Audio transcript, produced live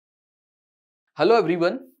Hello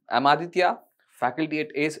everyone, I'm Aditya, faculty at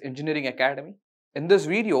ACE Engineering Academy. In this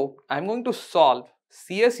video, I'm going to solve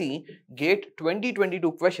CSE GATE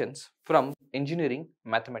 2022 questions from Engineering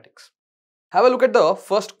Mathematics. Have a look at the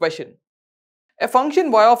first question. A function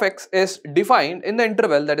y of x is defined in the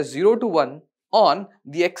interval that is 0 to 1 on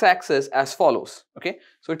the x-axis as follows. Okay,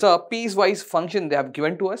 so it's a piecewise function they have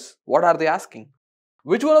given to us. What are they asking?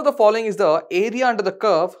 Which one of the following is the area under the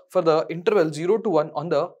curve for the interval 0 to 1 on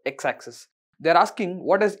the x-axis? They are asking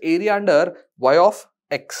what is area under y of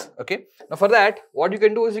x. Okay, now for that what you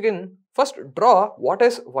can do is you can first draw what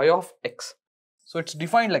is y of x. So it's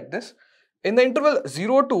defined like this. In the interval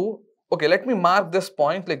 0 to, okay, let me mark this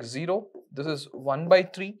point like 0, this is 1 by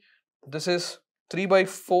 3, this is 3 by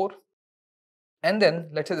 4, and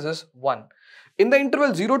then let's say this is 1. In the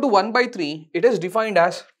interval 0 to 1 by 3, it is defined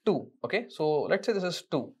as 2. Okay, so let's say this is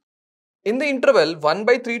 2. In the interval 1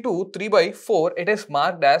 by 3 to 3 by 4, it is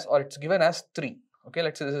marked as, or it's given as 3. Okay,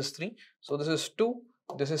 let's say this is 3. So this is 2,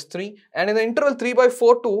 this is 3. And in the interval 3 by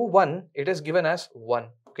 4 to 1, it is given as 1.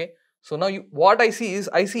 Okay, so now what I see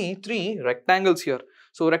is, I see 3 rectangles here.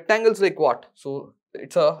 So rectangles like what? So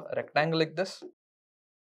it's a rectangle like this.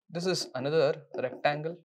 This is another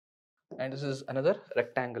rectangle. And this is another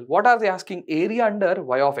rectangle. What are they asking? Area under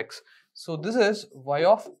y of x. So this is y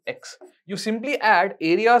of x. You simply add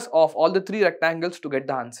areas of all the 3 rectangles to get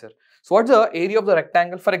the answer. So what's the area of the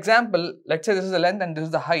rectangle? For example, let's say this is the length and this is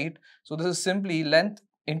the height. So this is simply length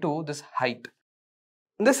into this height.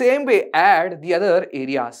 In the same way, add the other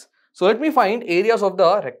areas. So let me find areas of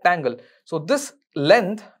the rectangle. So this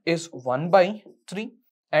length is 1 by 3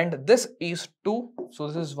 and this is 2. So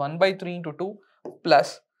this is 1 by 3 into 2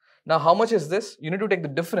 plus. Now how much is this? You need to take the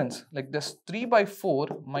difference like this, 3 by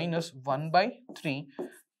 4 minus 1 by 3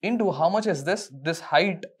 into how much is this? This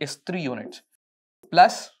height is 3 units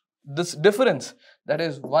plus this difference, that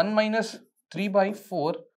is 1 minus 3 by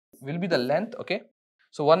 4 will be the length. Okay,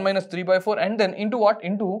 so 1 minus 3 by 4 and then into what?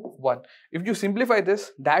 Into 1. If you simplify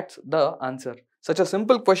this, that's the answer. Such a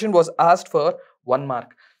simple question was asked for 1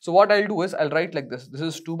 mark. So what I'll do is I'll write like this. This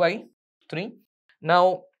is 2 by 3.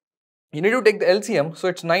 Now you need to take the LCM, so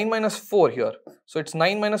it's 9 minus 4 here. So it's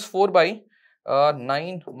 9 minus 4 by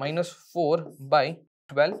 9 minus 4 by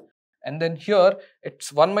 12, and then here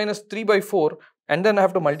it's 1 minus 3 by 4, and then I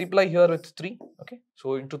have to multiply here with 3. Okay,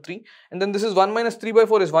 so into 3, and then this is 1 minus 3 by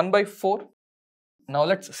 4 is 1 by 4. Now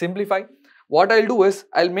let's simplify. What I'll do is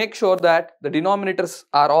I'll make sure that the denominators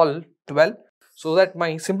are all 12 so that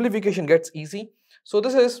my simplification gets easy. So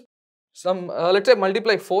this is some let's say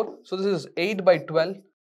multiply 4, so this is 8 by 12.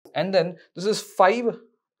 And then this is 5,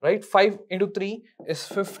 right? 5 into 3 is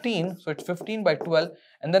 15. So it's 15 by 12.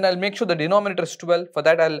 And then I'll make sure the denominator is 12. For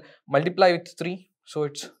that, I'll multiply with 3. So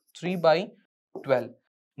it's 3 by 12.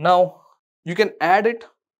 Now you can add it.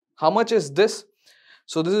 How much is this?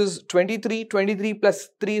 So this is 23. 23 plus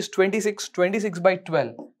 3 is 26. 26 by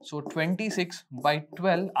 12. So 26 by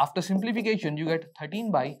 12. After simplification, you get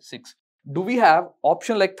 13 by 6. Do we have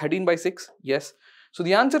option like 13 by 6? Yes. So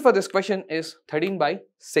the answer for this question is 13 by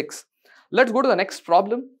 6. Let's go to the next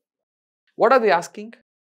problem. What are they asking?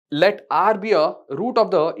 Let r be a root of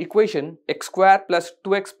the equation x square plus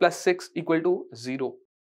 2x plus 6 equal to 0.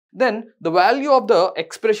 Then the value of the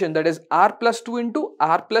expression, that is r plus 2 into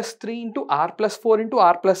r plus 3 into r plus 4 into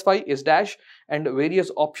r plus 5 is dash, and various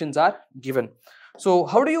options are given. So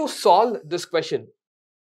how do you solve this question?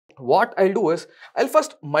 What I'll do is I'll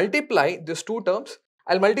first multiply these two terms.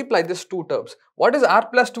 I'll multiply these two terms. What is r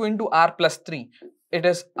plus 2 into r plus 3? It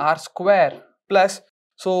is r square plus,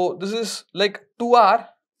 so this is like 2r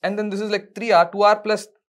and then this is like 3r. 2r plus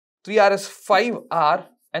 3r is 5r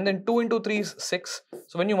and then 2 into 3 is 6.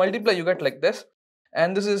 So when you multiply, you get like this.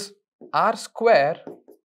 And this is r square,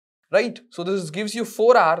 right? So this gives you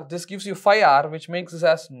 4r, this gives you 5r, which makes this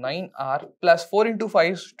as 9r plus 4 into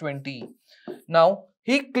 5 is 20. Now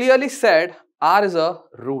he clearly said r is a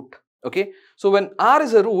root. Okay, so when r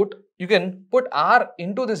is a root, you can put r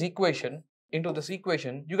into this equation.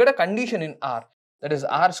 You get a condition in r, that is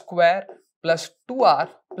r square plus 2r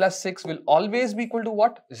plus 6 will always be equal to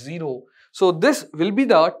what? 0. So this will be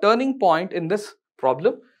the turning point in this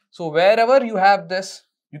problem. So wherever you have this,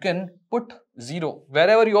 you can put 0.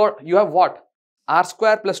 Wherever you have what? R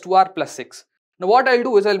square plus 2r plus 6. Now what I'll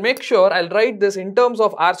do is I'll make sure I'll write this in terms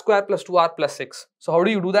of r square plus 2r plus 6. So how do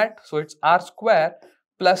you do that? So it's r square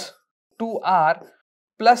plus 2r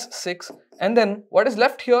plus 6, and then what is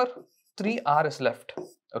left here? 3r is left.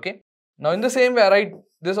 Okay, now in the same way I write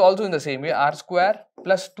this also in the same way, r square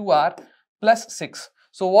plus 2r plus 6.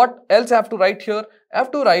 So what else I have to write here? I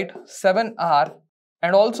have to write 7r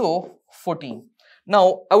and also 14.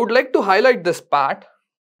 Now I would like to highlight this part.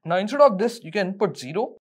 Now instead of this you can put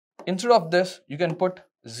 0, instead of this you can put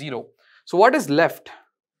 0. So what is left?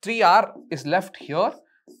 3r is left here,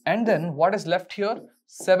 and then what is left here?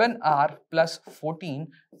 7r plus 14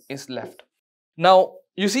 is left. Now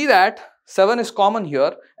you see that 7 is common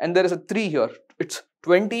here and there is a 3 here. It's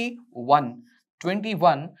 21,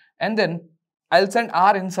 and then I'll send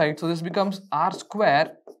r inside, so this becomes r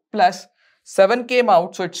square plus 7 came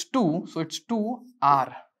out, so it's 2, so it's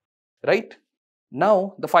 2r, right?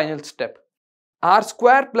 Now the final step, r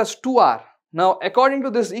square plus 2r. Now according to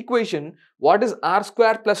this equation, what is r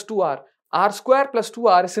square plus 2r? R square plus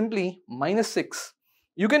 2r is simply minus 6.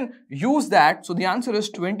 You can use that, so the answer is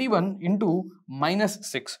 21 into minus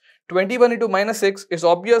 6. 21 into minus 6 is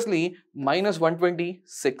obviously minus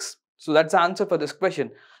 126. So that's the answer for this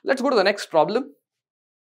question. Let's go to the next problem.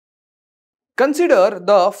 Consider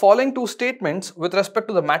the following two statements with respect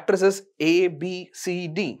to the matrices A, B, C,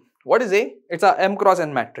 D. What is A? It's a M cross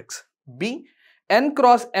N matrix. B, N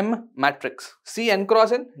cross M matrix. C, N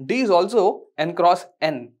cross N. D is also N cross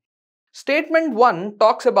N. Statement 1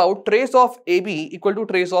 talks about trace of AB equal to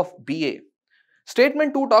trace of BA.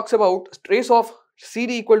 Statement 2 talks about trace of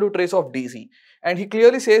CD equal to trace of DC. And he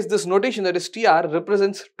clearly says this notation, that is TR,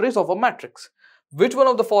 represents trace of a matrix. Which one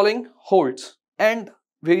of the following holds? And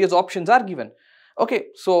various options are given. Okay,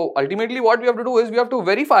 so ultimately what we have to do is we have to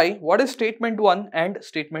verify what is statement 1 and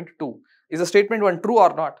statement 2. Is the statement 1 true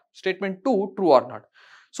or not? Statement 2 true or not?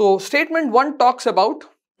 So statement 1 talks about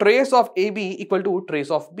trace of AB equal to trace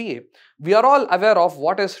of BA. We are all aware of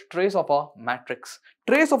what is trace of a matrix.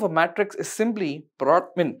 Trace of a matrix is simply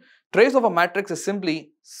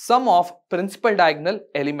sum of principal diagonal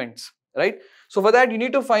elements, right? So for that you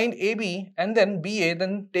need to find AB and then BA,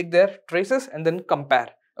 then take their traces and then compare.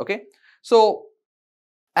 Okay, so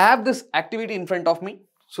I have this activity in front of me.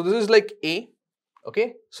 So this is like A.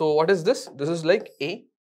 Okay, so what is this? This is like A.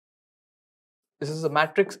 This is the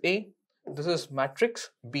matrix A. This is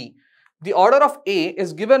matrix B. The order of A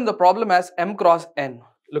is given the problem as M cross N.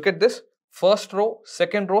 Look at this. First row,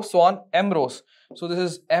 second row, so on, M rows. So this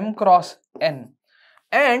is M cross N.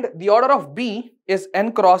 And the order of B is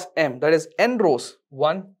N cross M. That is N rows.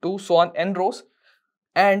 1, 2, so on, N rows.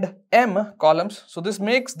 And M columns. So this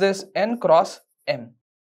makes this N cross M.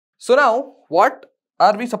 So now what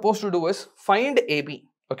are we supposed to do is find AB.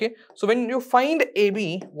 Okay. So when you find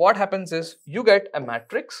AB, what happens is you get a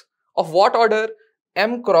matrix of what order?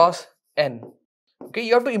 M cross N. Okay,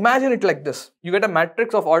 you have to imagine it like this. You get a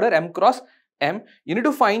matrix of order M cross M. You need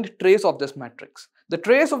to find trace of this matrix. The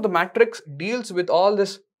trace of the matrix deals with all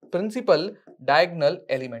this principal diagonal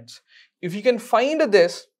elements. If you can find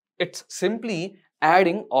this, it's simply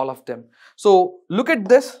adding all of them. So look at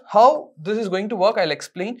this, how this is going to work. I'll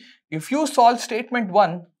explain. If you solve statement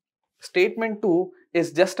 1, statement 2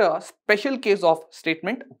 is just a special case of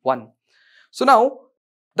statement 1. So now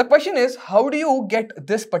the question is, how do you get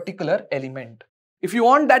this particular element? If you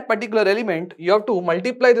want that particular element, you have to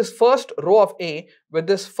multiply this first row of A with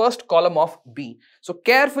this first column of B. So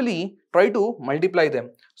carefully try to multiply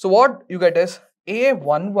them. So what you get is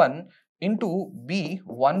A11 into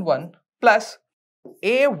B11 plus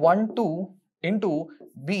A12 into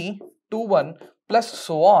B21 plus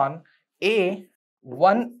so on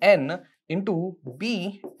A1n into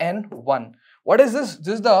Bn1. What is this?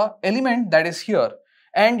 This is the element that is here.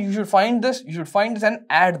 And you should find this and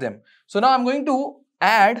add them. So now I'm going to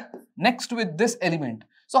add next with this element.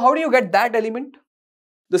 So how do you get that element?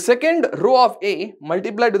 The second row of A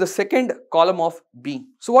multiplied with the second column of B.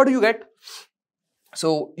 So what do you get?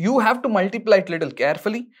 So you have to multiply it little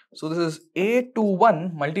carefully. So this is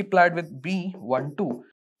A21 multiplied with B12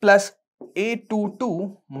 plus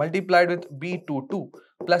A22 multiplied with B22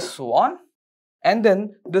 plus so on. And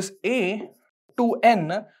then this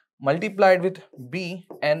A2n multiplied with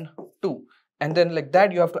Bn2, and then like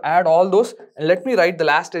that you have to add all those, and let me write the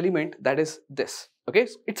last element, that is this. Okay,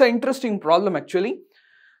 so it's an interesting problem actually.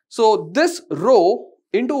 So this row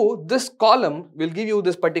into this column will give you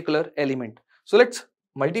this particular element. So let's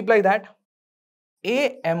multiply that.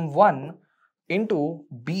 Am1 into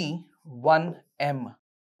B1m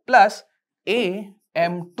plus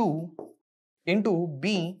Am2 into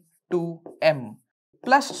B2m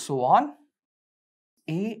plus so on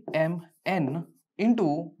Amn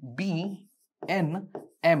into Bnm.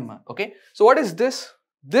 Okay, so what is this?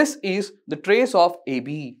 This is the trace of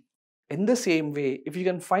AB. In the same way, if you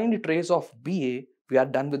can find the trace of BA, we are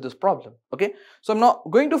done with this problem. Okay, so I'm now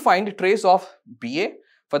going to find the trace of BA.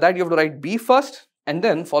 For that you have to write B first and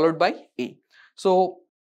then followed by A. So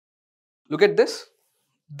look at this.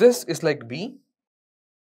 This is like B.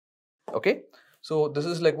 Okay, so this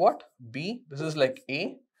is like what? B. This is like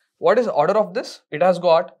A. what is the order of this? It has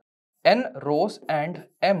got n rows and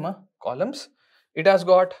m columns. It has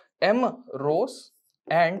got m rows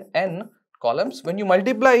and n columns. When you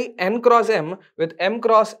multiply n cross m with m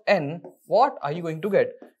cross n, what are you going to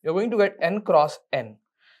get? You're going to get n cross n.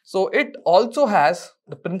 So it also has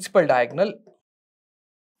the principal diagonal,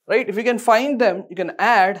 right? If you can find them, you can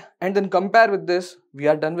add and then compare with this. We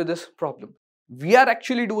are done with this problem. We are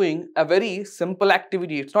actually doing a very simple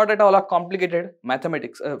activity. It's not at all a complicated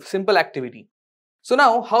mathematics, a simple activity. So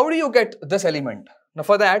now, how do you get this element? Now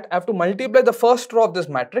for that, I have to multiply the first row of this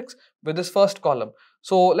matrix with this first column.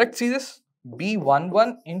 So let's see this.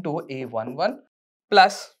 B11 into A11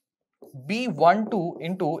 plus B12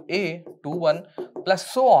 into A21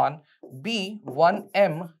 plus so on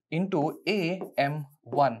B1m into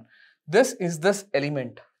AM1. This is this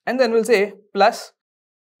element. And then we'll say plus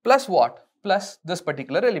what? Plus this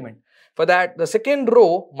particular element. For that, the second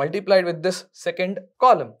row multiplied with this second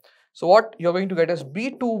column. So what you're going to get is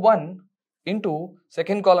B21 into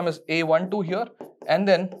second column is A12 here, and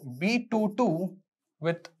then B22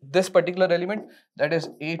 with this particular element, that is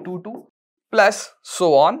A22, plus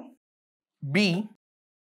so on B2m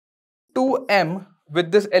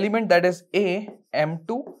with this element, that is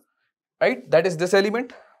AM2, right? That is this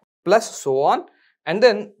element, plus so on, and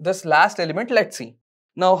then this last element. Let's see.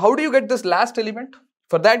 Now, how do you get this last element?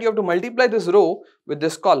 For that, you have to multiply this row with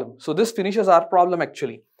this column. So this finishes our problem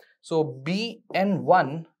actually. So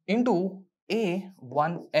Bn1 into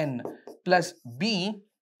A1n plus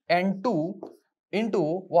Bn2 into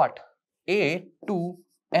what?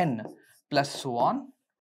 A2n plus so on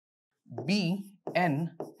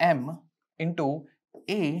Bnm into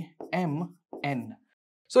Amn.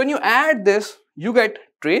 So when you add this, you get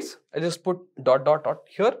trace. I just put dot dot dot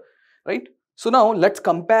here, right? So now let's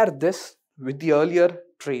compare this with the earlier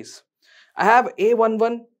trace. I have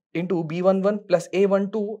A11 into B11 plus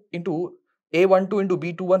A12 into A12 into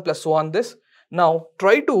B21 plus so on this. Now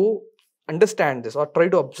try to understand this or try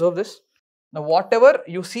to observe this. Now whatever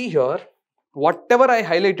you see here, whatever I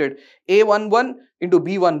highlighted, A11 into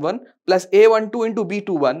B11 plus A12 into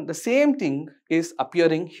B21, the same thing is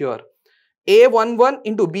appearing here. A11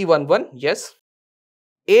 into B11, yes.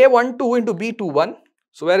 A12 into B21.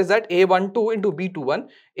 So where is that? A12 into B21,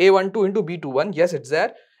 A12 into B21, yes, it's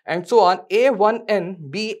there, and so on.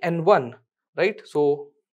 A1n, Bn1, right?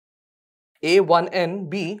 So A1n,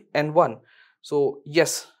 Bn1. So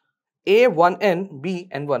yes, A1n,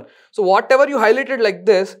 Bn1. So whatever you highlighted like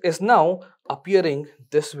this is now appearing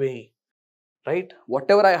this way, right?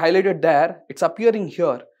 Whatever I highlighted there, it's appearing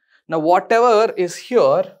here. Now whatever is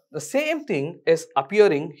here, the same thing is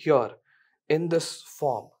appearing here in this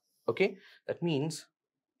form, okay? That means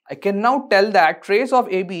I can now tell that trace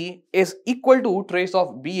of AB is equal to trace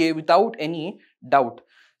of BA without any doubt.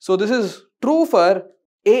 So this is true for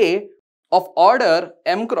A of order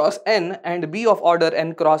m cross n and B of order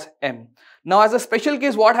n cross m. Now as a special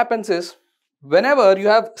case, what happens is, whenever you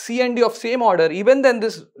have C and D of same order, even then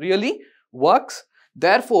this really works.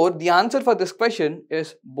 Therefore, the answer for this question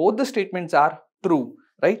is both the statements are true,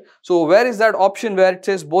 right? So where is that option where it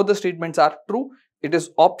says both the statements are true? It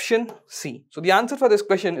is option C. So the answer for this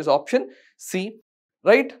question is option C.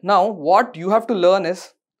 Right now, what you have to learn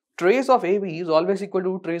is trace of AB is always equal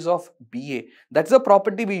to trace of BA. That's the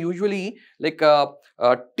property we usually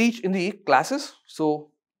teach in the classes.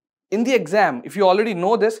 So in the exam, if you already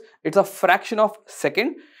know this, it's a fraction of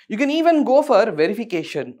second. You can even go for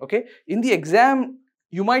verification. Okay, in the exam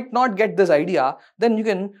you might not get this idea. Then you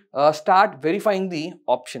can start verifying the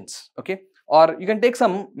options. Okay. Or you can take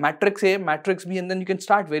some matrix A, matrix B, and then you can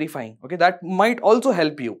start verifying. Okay, that might also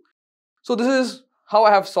help you. So this is how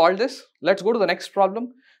I have solved this. Let's go to the next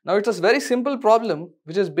problem. Now it's a very simple problem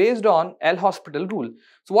which is based on L'Hospital rule.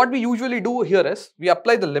 So what we usually do here is we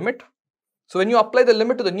apply the limit. So when you apply the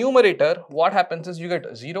limit to the numerator, what happens is you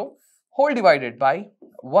get 0 whole divided by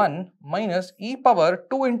 1 minus e power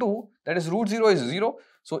 2 into, that is root 0 is 0.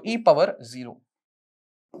 So e power 0.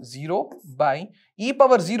 0 by e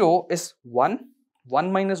power 0 is 1,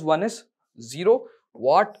 1 minus 1 is 0.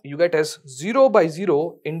 What you get is 0 by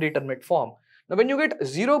 0 indeterminate form. Now when you get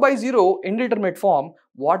 0 by 0 indeterminate form,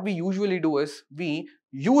 what we usually do is we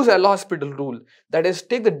use L'Hospital rule, that is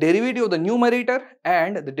take the derivative of the numerator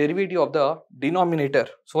and the derivative of the denominator.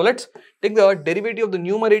 So let's take the derivative of the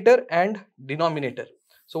numerator and denominator.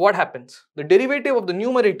 So what happens? The derivative of the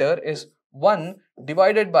numerator is 1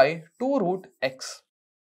 divided by 2 root x.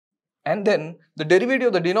 And then the derivative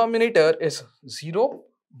of the denominator is 0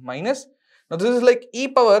 minus, now this is like e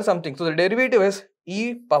power something, so the derivative is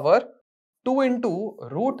e power 2 into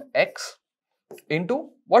root x into,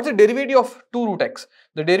 what's the derivative of 2 root x?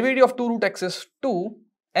 The derivative of 2 root x is 2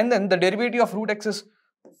 and then the derivative of root x is,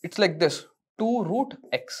 it's like this, 2 root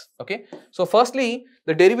x. Okay, so firstly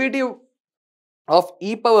the derivative of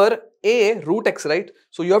e power a root x, right?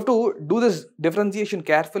 So you have to do this differentiation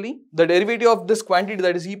carefully. The derivative of this quantity,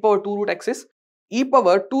 that is e power 2 root x, is e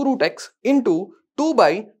power 2 root x into 2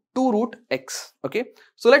 by 2 root x. Okay,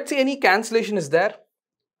 so let's see any cancellation is there.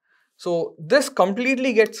 So this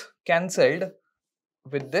completely gets cancelled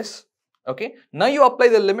with this. Okay, now you apply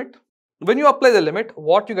the limit. When you apply the limit,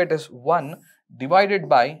 what you get is 1 divided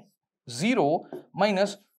by 0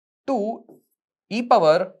 minus 2 e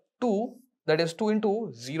power 2, that is 2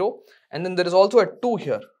 into 0, and then there is also a 2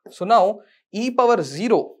 here. So now e power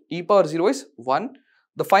 0 is 1.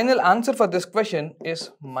 The final answer for this question is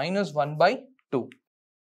minus 1 by 2.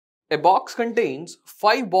 A box contains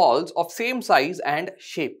 5 balls of same size and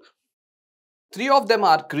shape. 3 of them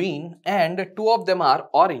are green and 2 of them are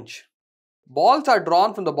orange. Balls are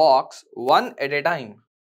drawn from the box one at a time.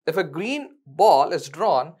 If a green ball is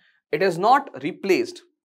drawn, it is not replaced.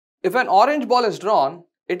 If an orange ball is drawn,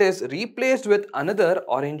 it is replaced with another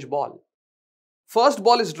orange ball. First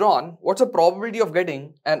ball is drawn, what's the probability of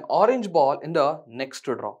getting an orange ball in the next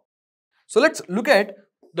draw? So let's look at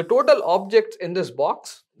the total objects in this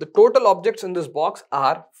box. The total objects in this box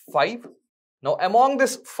are 5. Now among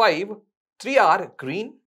this 5, 3 are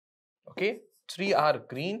green. Okay, 3 are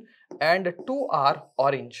green and 2 are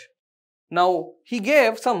orange. Now he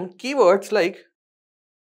gave some keywords like,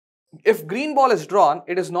 if green ball is drawn,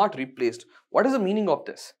 it is not replaced. What is the meaning of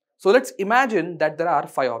this? So let's imagine that there are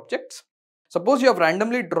 5 objects. Suppose you have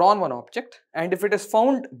randomly drawn one object, and if it is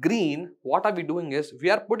found green, what are we doing is, we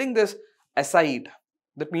are putting this aside.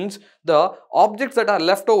 That means the objects that are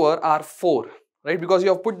left over are 4, right? Because you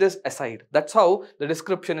have put this aside. That's how the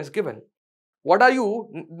description is given. What are you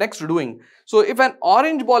next doing? So if an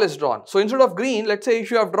orange ball is drawn, so instead of green, let's say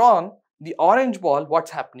if you have drawn the orange ball,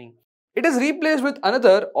 what's happening? It is replaced with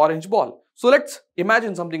another orange ball. So let's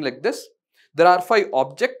imagine something like this. There are 5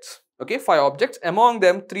 objects. Okay, 5 objects. Among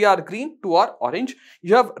them, 3 are green, 2 are orange.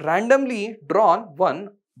 You have randomly drawn one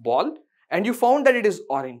ball and you found that it is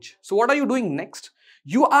orange. So what are you doing next?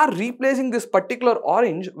 You are replacing this particular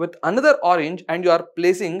orange with another orange and you are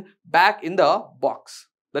placing back in the box.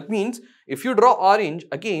 That means if you draw orange,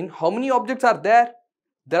 again, how many objects are there?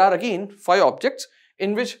 There are again 5 objects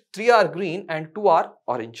in which 3 are green and 2 are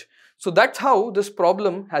orange. So that's how this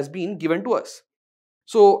problem has been given to us.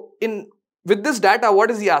 So with this data, what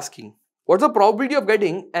is he asking? What's the probability of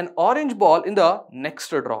getting an orange ball in the next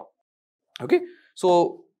draw? Okay,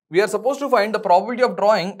 so we are supposed to find the probability of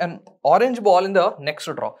drawing an orange ball in the next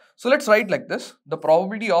draw. So let's write like this: the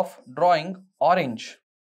probability of drawing orange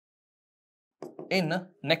in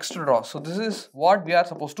next draw. So this is what we are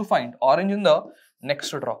supposed to find, orange in the next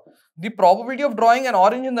draw. The probability of drawing an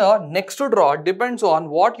orange in the next draw depends on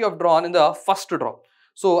what you have drawn in the first draw.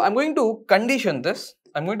 So I'm going to condition this.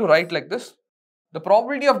 I'm going to write like this: the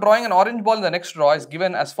probability of drawing an orange ball in the next draw is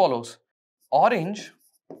given as follows: orange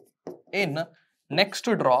in next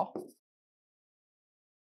draw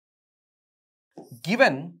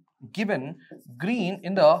given green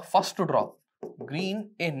in the first draw.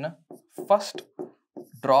 Green in first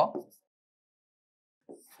draw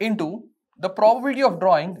into the probability of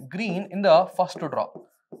drawing green in the first draw.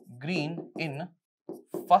 Green in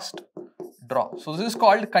first draw. So this is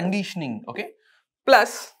called conditioning. Okay.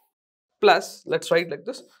 Plus, let's write like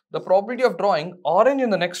this: the probability of drawing orange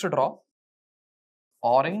in the next draw.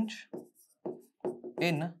 Orange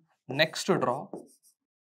in next draw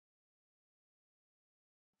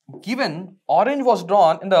given orange was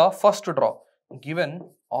drawn in the first draw. Given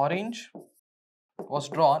orange was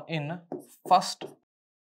drawn in first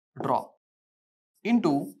draw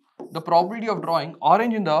into the probability of drawing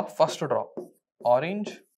orange in the first draw.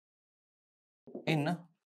 Orange in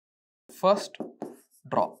first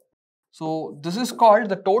draw. So this is called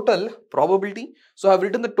the total probability. So I have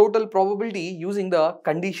written the total probability using the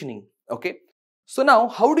conditioning. Okay. So now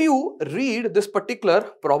how do you read this particular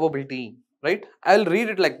probability, right? I'll read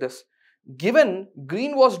it like this: given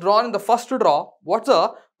green was drawn in the first draw, what's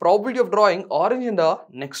the probability of drawing orange in the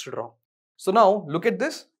next draw? So now look at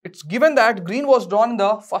this. It's given that green was drawn in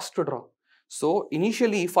the first draw. So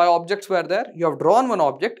initially 5 objects were there. You have drawn one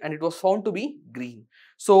object and it was found to be green.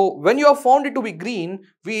 So when you have found it to be green,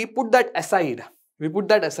 we put that aside.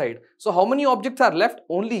 So how many objects are left?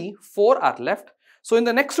 Only 4 are left. So in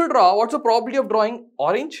the next draw, what's the probability of drawing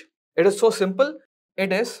orange? It is so simple.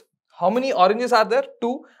 It is, how many oranges are there?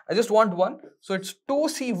 2. I just want 1. So it's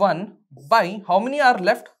 2C1 by how many are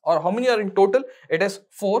left, or how many are in total? It is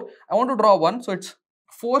 4. I want to draw 1. So it's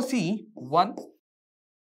 4C1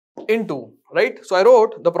 into, right? So I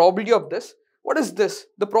wrote the probability of this. What is this?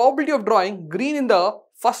 The probability of drawing green in the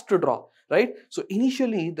first draw, right? So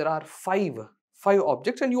initially there are five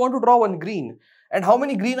objects and you want to draw one green. And how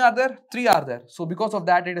many green are there? 3 are there. So because of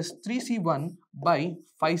that, it is 3C1 by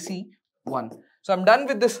 5C1. So I'm done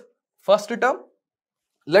with this first term.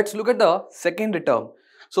 Let's look at the second term.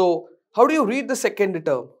 So how do you read the second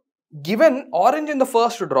term? Given orange in the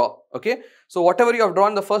first draw, okay? So whatever you have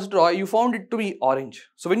drawn the first draw, you found it to be orange.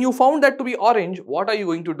 So when you found that to be orange, what are you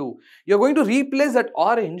going to do? You're going to replace that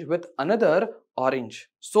orange with another orange.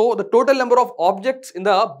 So the total number of objects in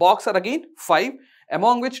the box are again 5,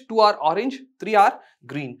 among which 2 are orange, 3 are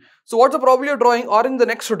green. So what's the probability of drawing orange in the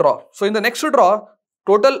next draw? So in the next draw,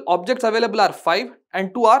 total objects available are 5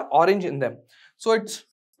 and 2 are orange in them. So it's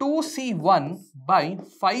 2C1 by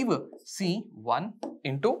 5C1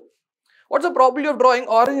 into, what's the probability of drawing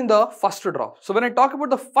orange in the first draw? So when I talk about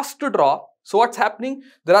the first draw, so what's happening?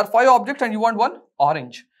 There are 5 objects and you want one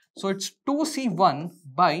orange. So it's 2C1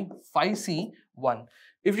 by 5C1.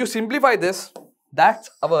 If you simplify this, that's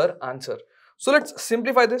our answer. So let's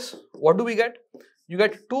simplify this. What do we get? You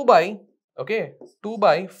get 2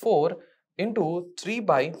 by 4 into 3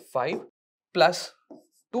 by 5 plus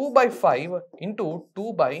 2 by 5 into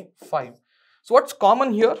 2 by 5. So what's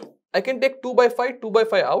common here? I can take 2 by 5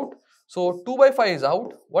 out. So 2 by 5 is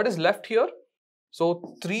out. What is left here?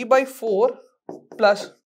 So 3 by 4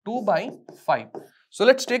 plus 2 by 5. So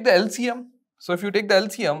let's take the LCM. So if you take the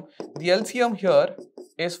LCM here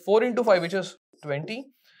is 4 into 5, which is 20.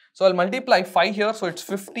 So I'll multiply 5 here, so it's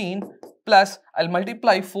 15, plus I'll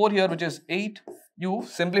multiply 4 here, which is 8. You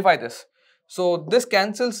simplify this. So this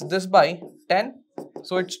cancels this by 10.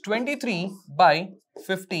 So it's 23 by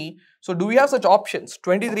 50. So do we have such options?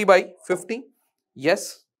 23 by 50?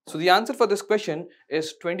 Yes. So the answer for this question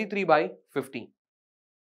is 23 by 50.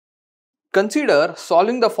 Consider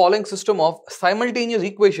solving the following system of simultaneous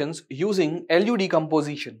equations using LU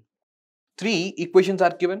decomposition. 3 equations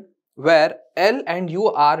are given where L and U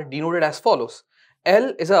are denoted as follows.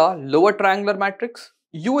 L is a lower triangular matrix,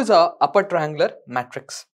 U is a upper triangular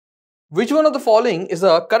matrix. Which one of the following is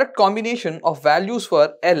the correct combination of values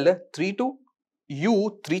for L32,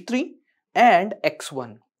 U33 and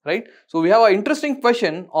X1, right? So we have an interesting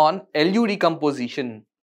question on LU decomposition.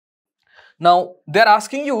 Now they are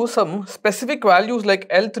asking you some specific values like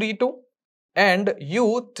L32 and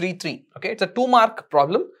U33, okay? It's a 2-mark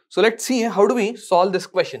problem. So let's see how do we solve this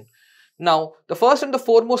question. Now, the first and the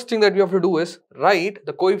foremost thing that we have to do is write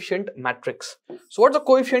the coefficient matrix. So what's the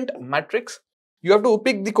coefficient matrix? You have to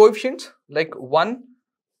pick the coefficients like 1,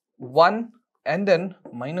 1 and then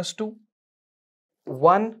minus 2,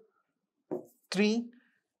 1, 3,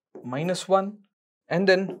 minus 1 and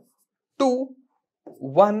then 2,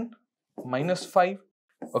 1, minus 5,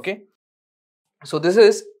 okay? So this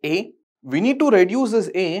is A. We need to reduce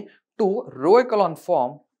this A to row echelon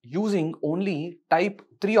form using only type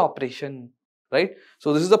 3 operation, right?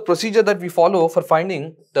 So this is the procedure that we follow for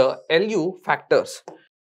finding the LU factors.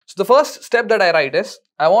 So the first step that I write is,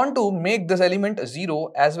 I want to make this element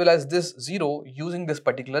 0 as well as this 0 using this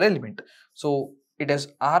particular element. So it is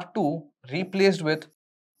R2 replaced with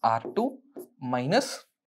R2 minus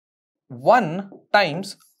 1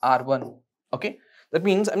 times R1, okay? That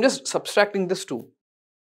means I'm just subtracting this 2.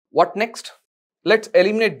 What next? Let's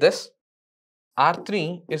eliminate this.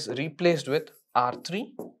 R3 is replaced with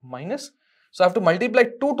R3 minus, so I have to multiply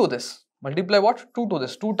 2 to this. Multiply what? 2 to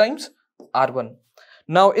this, 2 times R1.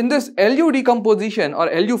 Now in this LU decomposition or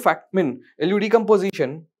LU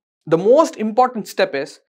decomposition, the most important step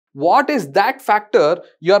is, what is that factor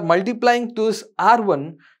you are multiplying to this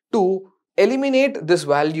R1 to eliminate this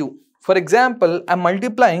value? For example, I'm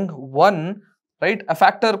multiplying 1, right, a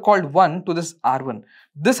factor called 1 to this R1.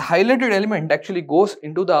 This highlighted element actually goes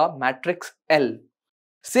into the matrix L.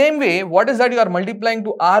 Same way, what is that you are multiplying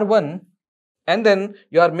to R1 and then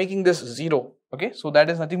you are making this 0, okay? So that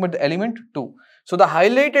is nothing but the element 2. So the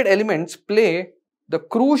highlighted elements play the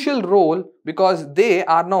crucial role because they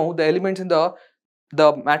are now the elements in the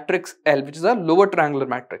matrix L, which is a lower triangular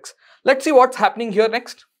matrix. Let's see what's happening here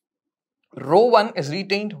next. Row 1 is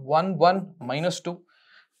retained 1, 1, minus 2.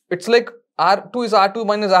 It's like R2 is R2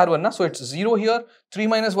 minus R1, so it's 0 here. 3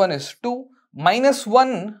 minus 1 is 2. Minus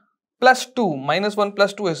 1 plus 2. Minus 1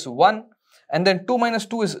 plus 2 is 1. And then 2 minus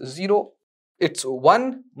 2 is 0. It's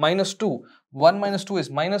 1 minus 2. 1 minus 2 is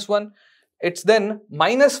minus 1. It's then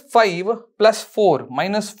minus 5 plus 4.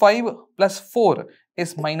 Minus 5 plus 4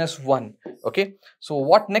 is minus 1. Okay. So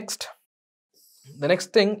what next? The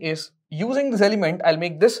next thing is, using this element, I'll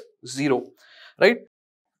make this 0. Right.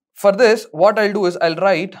 For this, what I'll do is I'll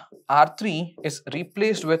write R3 is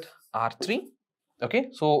replaced with R3. Okay.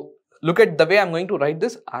 So look at the way I'm going to write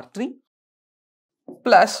this R3.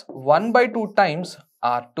 plus 1 by 2 times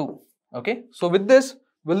R2. Okay, so with this,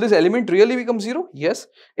 will this element really become 0? Yes,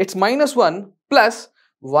 it's minus 1 plus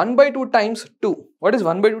 1 by 2 times 2. What is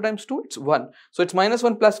 1 by 2 times 2? It's 1. So it's minus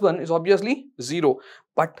 1 plus 1 is obviously 0.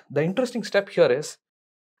 But the interesting step here is,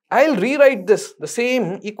 I'll rewrite this, the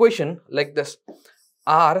same equation like this.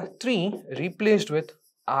 R3 replaced with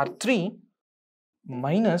R3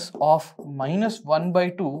 minus of minus 1 by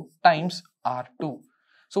 2 times R2.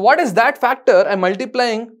 So what is that factor? I'm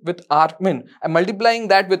multiplying with I'm multiplying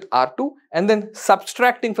that with R2 and then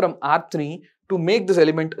subtracting from R3 to make this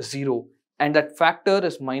element 0. And that factor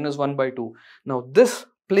is minus 1 by 2. Now this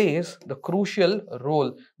plays the crucial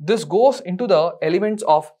role. This goes into the elements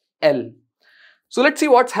of L. So let's see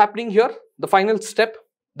what's happening here. The final step,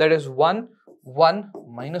 that is 1, 1,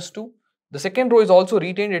 minus 2. The second row is also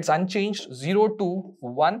retained, it's unchanged, 0, 2,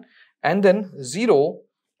 1, and then 0,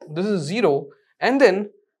 this is 0, and then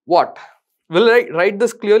what? Will I write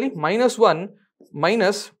this clearly? Minus 1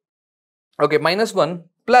 plus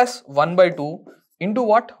 1 by 2 into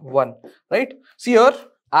what? 1, right? See here,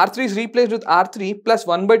 R3 is replaced with R3 plus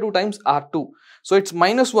 1 by 2 times R2. So it's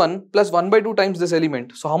minus 1 plus 1 by 2 times this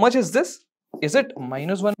element. So how much is this? Is it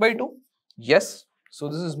minus 1 by 2? Yes. So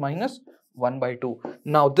this is minus 1 by 2.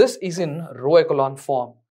 Now this is in row echelon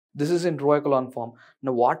form. This is in row echelon form.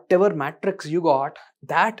 Now whatever matrix you got,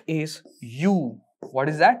 that is U. What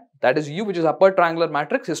is that? That is U, which is upper triangular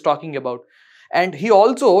matrix he's talking about. And he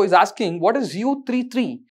also is asking, what is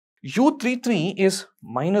U33? U33 is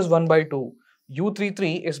minus 1 by 2.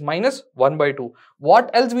 U33 is minus 1 by 2. What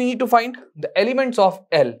else we need to find? The elements of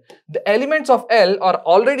L. The elements of L are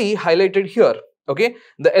already highlighted here. Okay,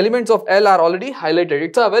 the elements of L are already highlighted.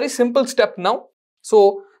 It's a very simple step now.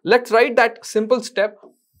 So let's write that simple step.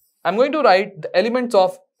 I'm going to write the elements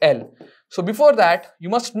of L. So before that, you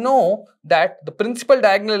must know that the principal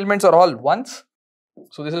diagonal elements are all ones.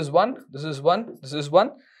 So this is 1, this is 1, this is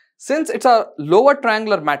 1. Since it's a lower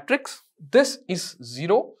triangular matrix, this is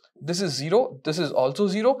 0, this is 0, this is also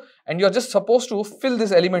 0, and you're just supposed to fill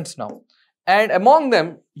these elements now. And among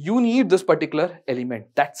them, you need this particular element.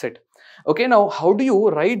 That's it. Okay, now how do you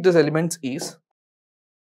write these elements is,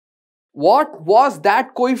 what was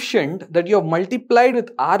that coefficient that you have multiplied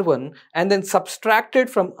with R1 and then subtracted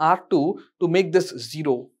from R2 to make this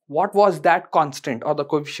 0? What was that constant or the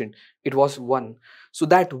coefficient? It was 1. So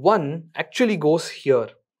that 1 actually goes here.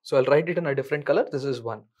 So I'll write it in a different color. This is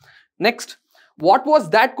 1. Next, what was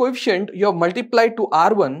that coefficient you have multiplied to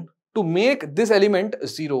R1 to make this element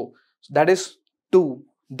 0? So that is 2.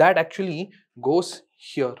 That actually goes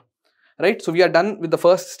here. Right? So we are done with the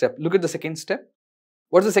first step. Look at the second step.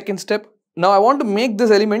 What's the second step? Now I want to make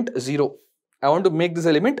this element 0. I want to make this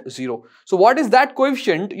element 0. So what is that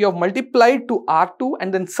coefficient you have multiplied to R2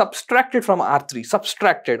 and then subtracted from R3?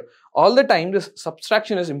 Subtracted. All the time this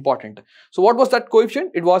subtraction is important. So what was that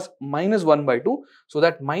coefficient? It was minus 1 by 2. So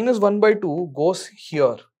that minus 1 by 2 goes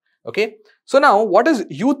here. Okay. So now what is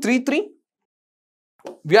U33?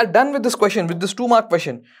 We are done with this question, with this 2-mark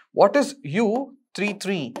question. What is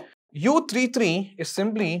U33? U33 is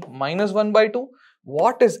simply minus 1 by 2.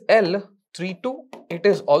 What is L32? It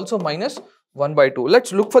is also minus 1 by 2.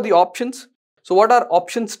 Let's look for the options. So what are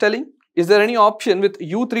options telling? Is there any option with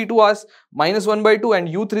U32 as minus 1 by 2 and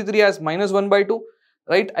U33 as minus 1 by 2?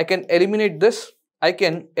 Right? I can eliminate this. I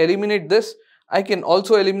can eliminate this. I can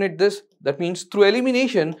also eliminate this. That means through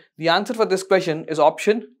elimination, the answer for this question is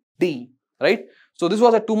option D. Right? So this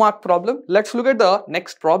was a 2-mark problem. Let's look at the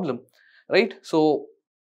next problem. Right? So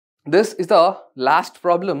this is the last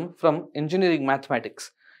problem from engineering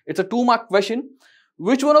mathematics. It's a 2-mark question.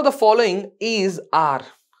 Which one of the following is R?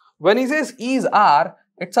 When he says is R,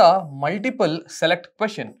 it's a multiple select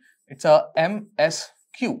question. It's a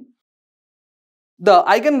MSQ. The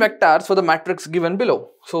eigenvectors for the matrix given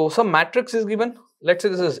below. So some matrix is given. Let's say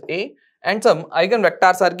this is A, and some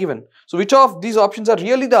eigenvectors are given. So which of these options are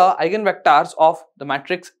really the eigenvectors of the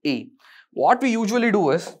matrix A? What we usually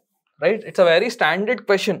do is, right, it's a very standard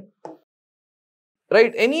question.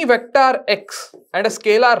 Right, any vector x and a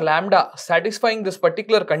scalar lambda satisfying this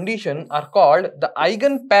particular condition are called the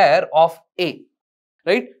eigenpair of A.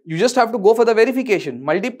 Right, you just have to go for the verification.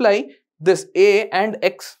 Multiply this A and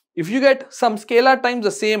x. If you get some scalar times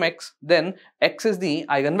the same x, then x is the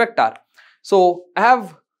eigenvector. So I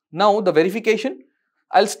have now the verification.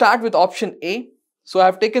 I'll start with option A. So I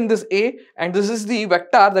have taken this A and this is the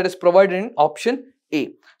vector that is provided in option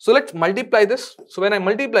A. So let's multiply this. So when I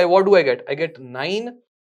multiply, what do I get? I get 9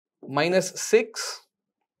 minus 6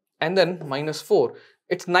 and then minus 4.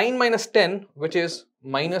 It's 9 minus 10, which is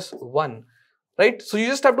minus 1. Right? So you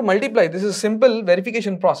just have to multiply. This is a simple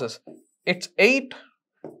verification process. It's 8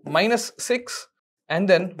 minus 6 and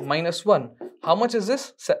then minus 1. How much is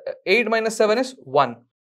this? 8 minus 7 is 1.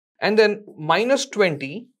 And then minus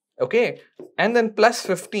 20, okay, and then plus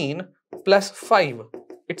 15 plus 5,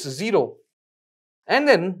 it's 0. And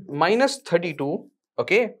then minus 32,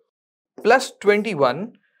 okay, plus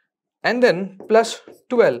 21, and then plus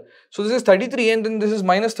 12. So this is 33 and then this is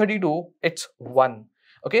minus 32, it's 1.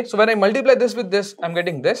 Okay, so when I multiply this with this, I'm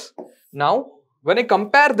getting this. Now, when I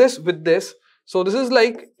compare this with this, so this is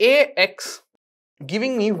like AX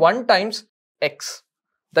giving me 1 times X.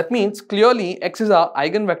 That means clearly X is our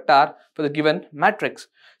eigenvector for the given matrix.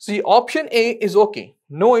 See, option A is okay.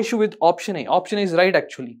 No issue with option A. Option A is right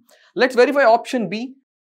actually. Let's verify option B.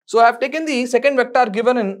 So I have taken the second vector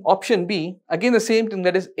given in option B. Again the same thing,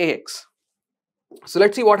 that is AX. So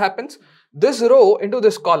let's see what happens. This row into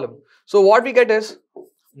this column. So what we get is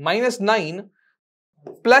minus 9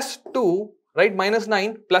 plus 2, right? Minus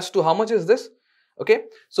 9 plus 2. How much is this? Okay.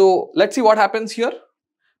 So let's see what happens here.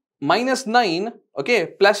 Minus 9, okay,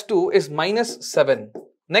 plus 2 is minus 7.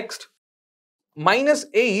 Next, minus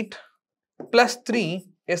 8 plus 3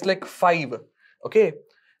 is like 5, okay.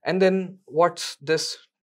 And then what's this?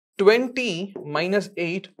 20 minus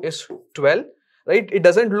 8 is 12, right? It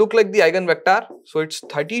doesn't look like the eigenvector. So it's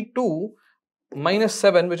 32 minus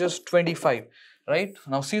 7, which is 25, right?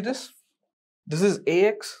 Now see this. This is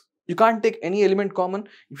AX. You can't take any element common.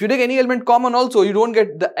 If you take any element common also, you don't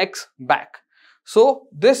get the X back. So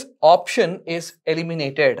this option is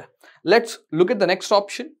eliminated. Let's look at the next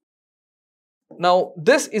option. Now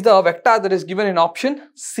this is the vector that is given in option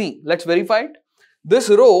C. Let's verify it. This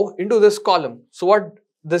row into this column. So what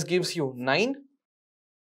this gives you? 9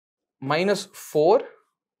 minus 4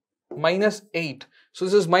 minus 8. So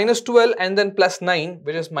this is minus 12 and then plus 9,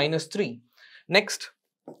 which is minus 3. Next,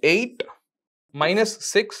 8 minus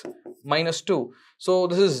 6 minus 2. So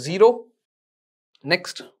this is 0.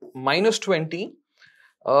 Next, minus 20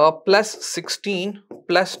 plus 16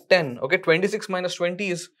 plus 10. Okay, 26 minus 20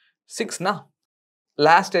 is 6 now.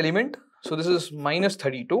 Last element. So this is minus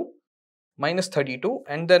 32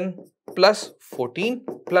 and then plus 14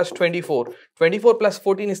 plus 24. 24 plus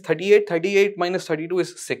 14 is 38. 38 minus 32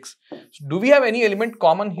 is 6. So do we have any element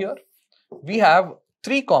common here? We have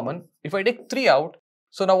 3 common. If I take 3 out,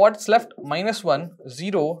 so now what's left? Minus 1,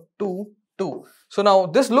 0, 2, 2. So now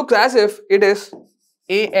this looks as if it is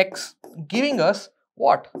AX giving us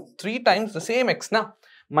what? 3 times the same X now.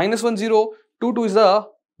 Minus 1, 0, 2, 2 is the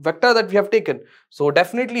vector that we have taken. So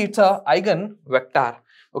definitely it's a eigenvector.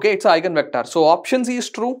 Okay, it's a eigenvector. So option C is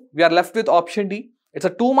true. We are left with option D. It's a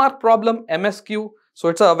 2-mark problem, MSQ. So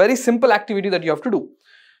it's a very simple activity that you have to do.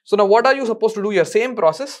 So now what are you supposed to do here? Same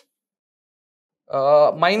process.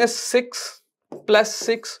 Minus 6 plus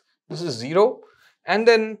 6, this is 0. And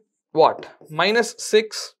then what? Minus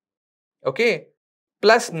 6, okay,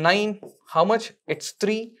 plus 9, how much? It's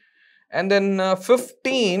 3. And then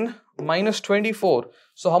 15 minus 24.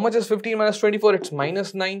 So how much is 15 minus 24? It's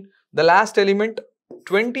minus 9. The last element,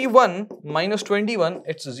 21 minus 21,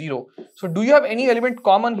 it's 0. So do you have any element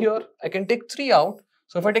common here? I can take 3 out.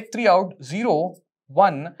 So if I take 3 out, 0,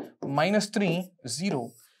 1 minus 3,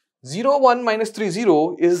 0. 0, 1 minus 3,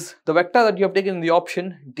 0 is the vector that you have taken in the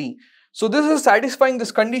option D. So this is satisfying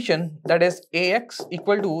this condition, that is AX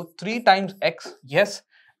equal to 3 times X. Yes,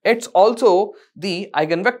 it's also the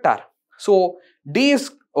eigenvector. So D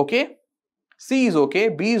is okay, C is okay,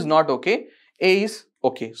 B is not okay, A is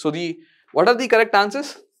okay. So what are the correct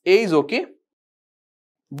answers? A is okay,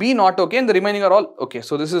 B not okay, and the remaining are all okay.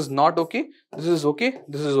 So this is not okay, this is okay,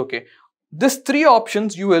 this is okay. These 3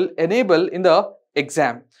 options you will enable in the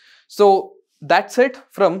exam. So that's it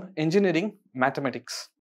from engineering mathematics.